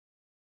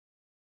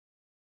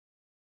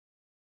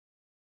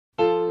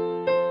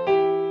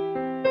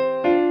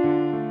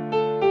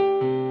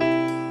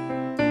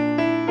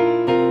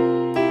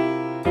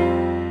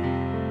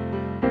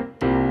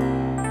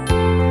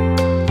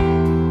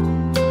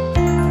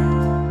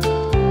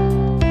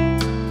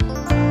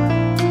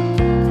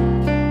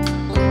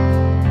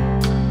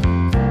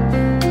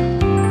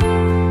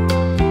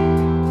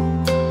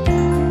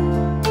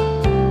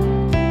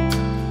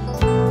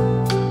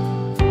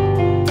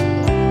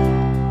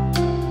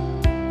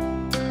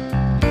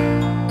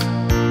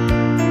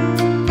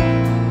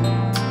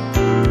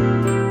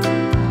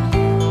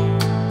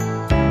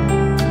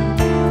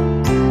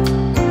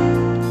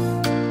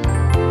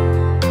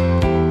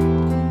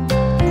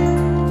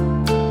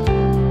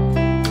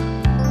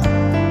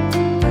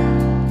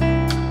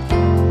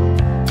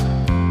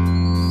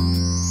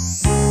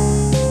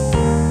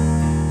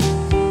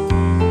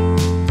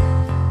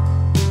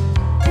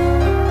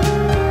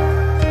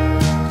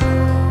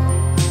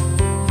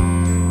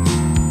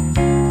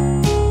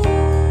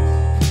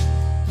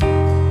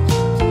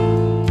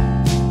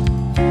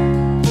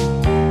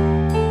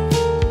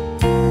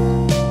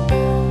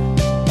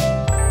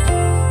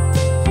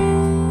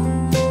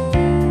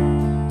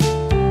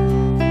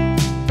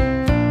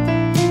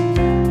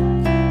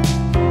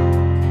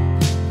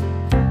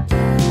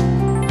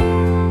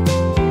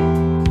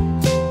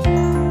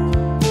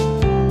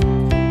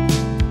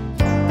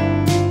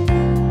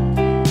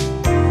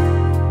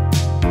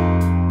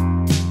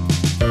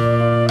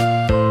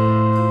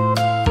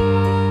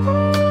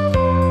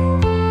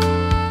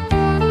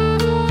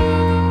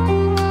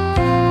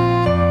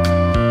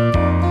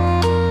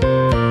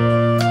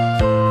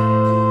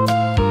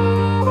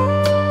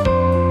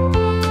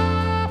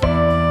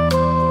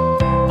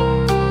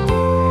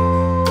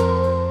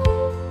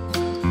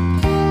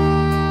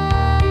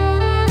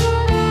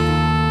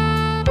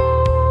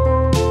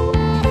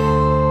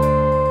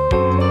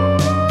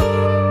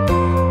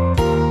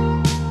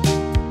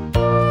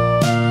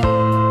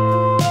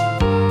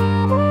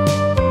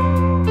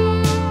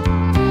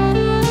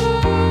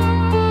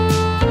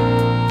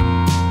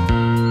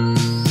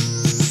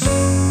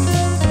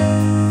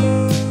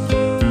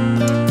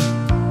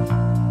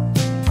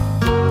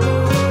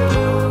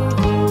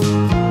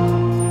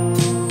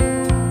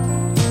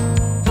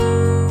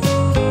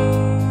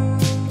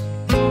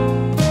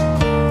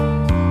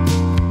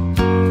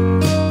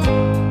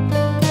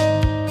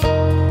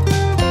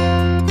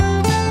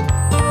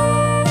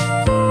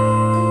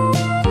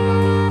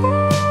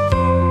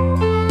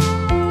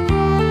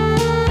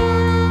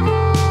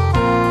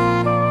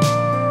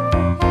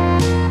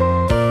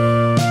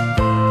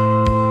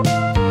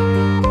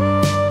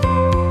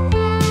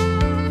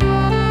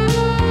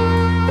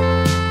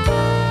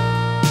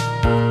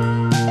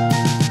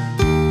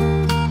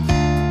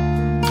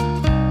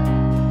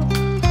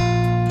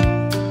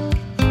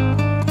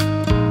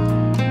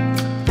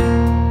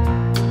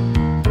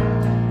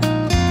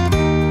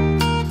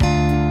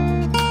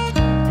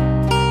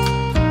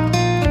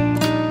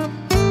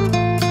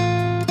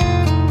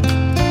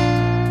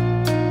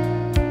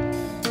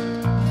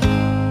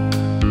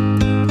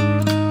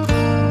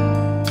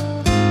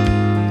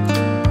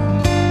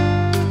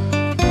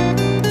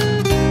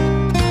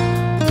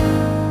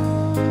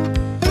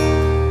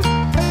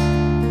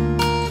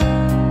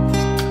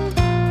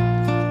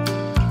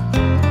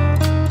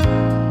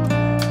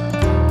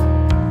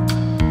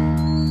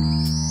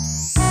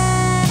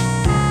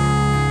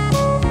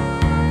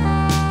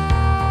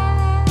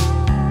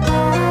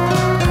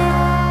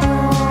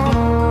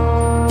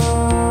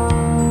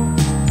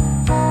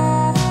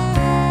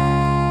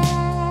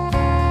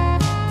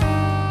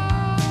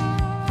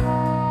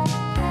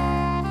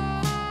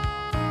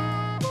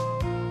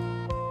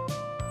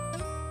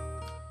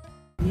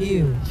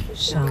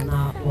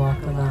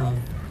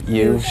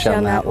You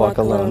shall not walk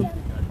alone.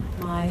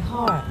 My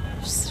heart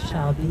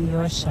shall be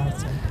your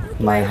shelter.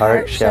 My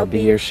heart shall be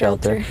your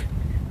shelter.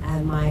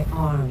 And my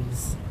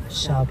arms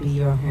shall be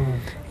your home.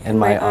 And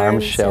my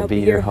arms shall be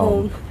your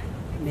home.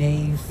 May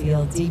you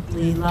feel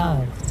deeply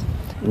loved.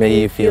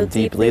 May you feel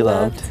deeply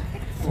loved.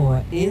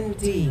 For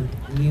indeed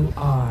you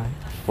are.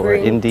 For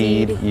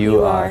indeed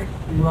you are.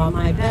 You are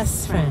my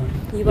best friend.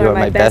 You are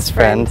my best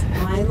friend.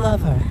 My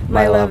lover.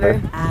 My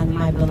lover. And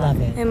my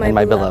beloved. And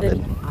my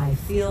beloved. I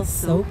feel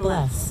so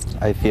blessed.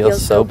 I feel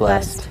so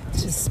blessed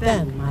to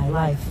spend my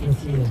life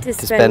with you. to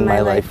spend my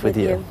life with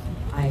you.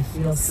 I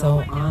feel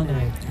so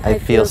honored. I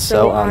feel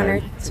so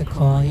honored to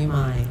call you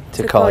mine.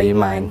 to call you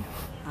mine.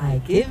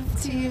 I give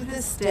to you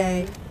this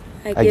day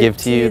I give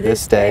to you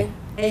this day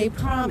a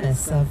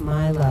promise of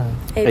my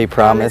love. a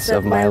promise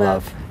of my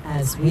love.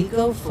 As we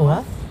go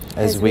forth,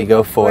 As we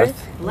go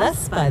forth,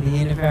 blessed by the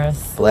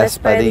universe,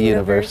 blessed by the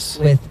universe,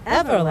 with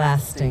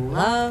everlasting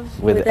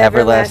love, with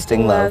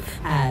everlasting love,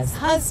 as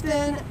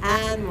husband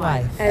and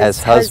wife.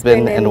 as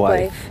husband and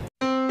wife.